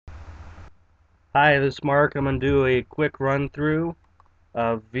Hi, this is Mark. I'm going to do a quick run through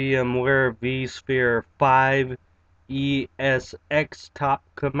of VMware Vsphere5 esxtop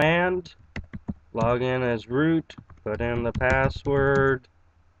command. Log in as root, put in the password,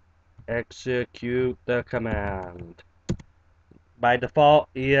 execute the command. By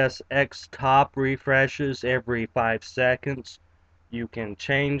default, esxtop refreshes every 5 seconds. You can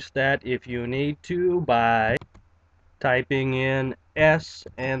change that if you need to by typing in S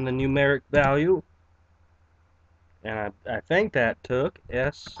and the numeric value. And I think that took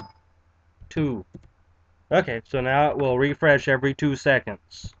S2. Okay, so now it will refresh every 2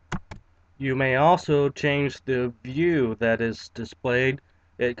 seconds. You may also change the view that is displayed.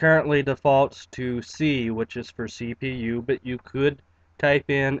 It currently defaults to C, which is for CPU, but you could type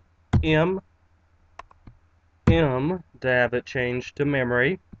in M to have it changed to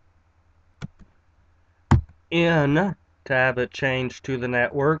memory, N to have it changed to the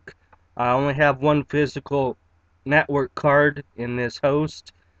network. I only have one physical network card in this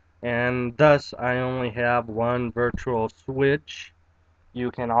host, and thus I only have one virtual switch.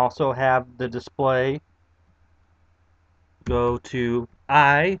 You can also have the display go to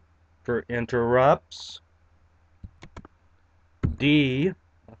I for interrupts, D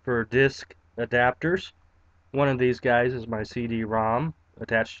for disk adapters. One of these guys is my CD-ROM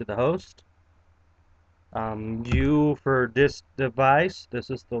attached to the host. U for disk device. This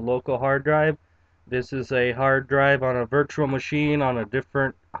is the local hard drive. This is a hard drive on a virtual machine on a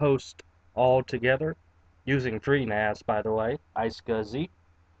different host altogether, using FreeNAS, by the way, iSCSI.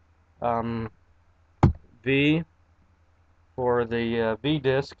 V for the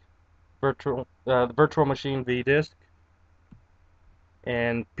vDisk, virtual machine vDisk,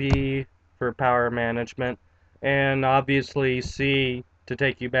 and P for power management, and obviously C to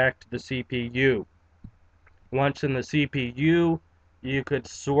take you back to the CPU. Once in the CPU, you could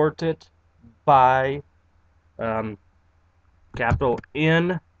sort it by capital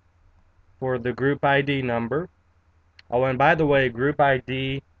N for the group ID number. Oh, and by the way, group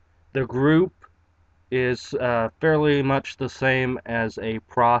ID, the group is fairly much the same as a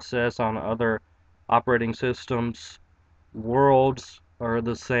process on other operating systems. Worlds are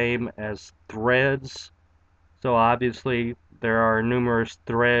the same as threads, so obviously there are numerous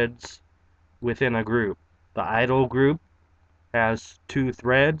threads within a group. The idle group has 2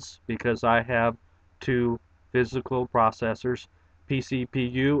 threads because I have 2 physical processors.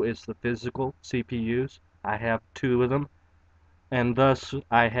 PCPU is the physical CPUs. I have 2 of them, and thus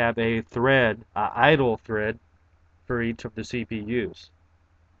I have a thread, an idle thread, for each of the CPUs.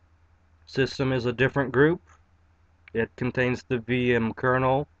 System is a different group. It contains the VM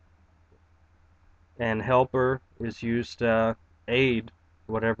kernel, and helper is used to aid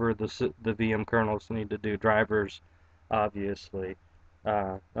whatever the VM kernels need to do. Drivers, obviously.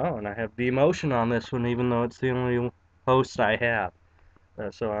 Oh, and I have vMotion on this one, even though it's the only host I have.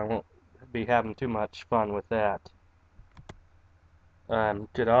 So I won't be having too much fun with that.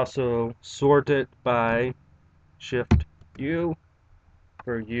 Could also sort it by Shift U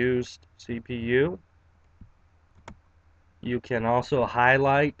for used CPU. You can also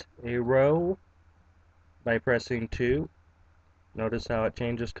highlight a row by pressing 2. Notice how it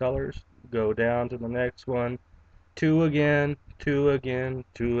changes colors. Go down to the next one. 2 again, 2 again,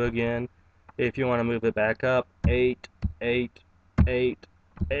 2 again. If you want to move it back up, 8, 8, 8,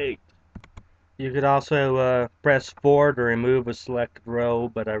 8. You could also press 4 to remove a selected row,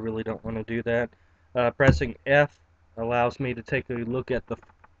 but I really don't want to do that. Pressing F allows me to take a look at the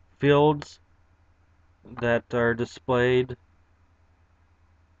fields that are displayed.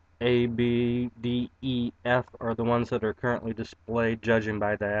 A, B, D, E, F are the ones that are currently displayed, judging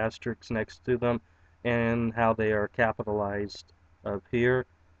by the asterisks next to them and how they are capitalized up here.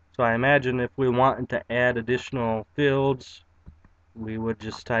 So I imagine if we wanted to add additional fields, we would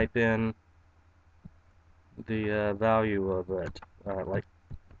just type in the value of it, like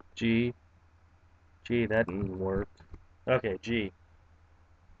G. G, that didn't work. Okay, G.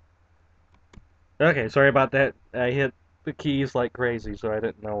 Okay, sorry about that. I hit the keys like crazy, so I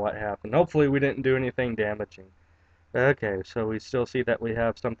didn't know what happened. Hopefully we didn't do anything damaging. Okay, so we still see that we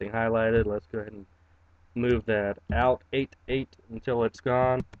have something highlighted. Let's go ahead and move that out 8, 8 until it's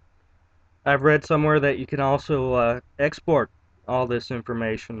gone. I've read somewhere that you can also export all this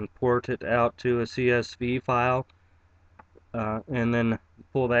information, port it out to a CSV file, and then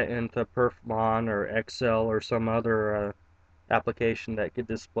pull that into Perfmon or Excel or some other application that could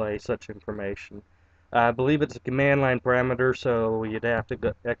display such information. I believe it's a command line parameter, so you'd have to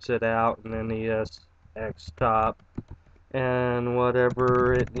go exit out and then esxtop and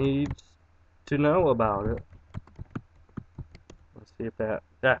whatever it needs to know about it. Let's see if that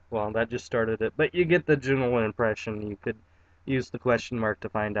Yeah, well, that just started it. But you get the general impression. You could use the question mark to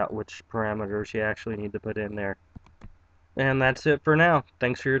find out which parameters you actually need to put in there. And that's it for now.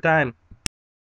 Thanks for your time.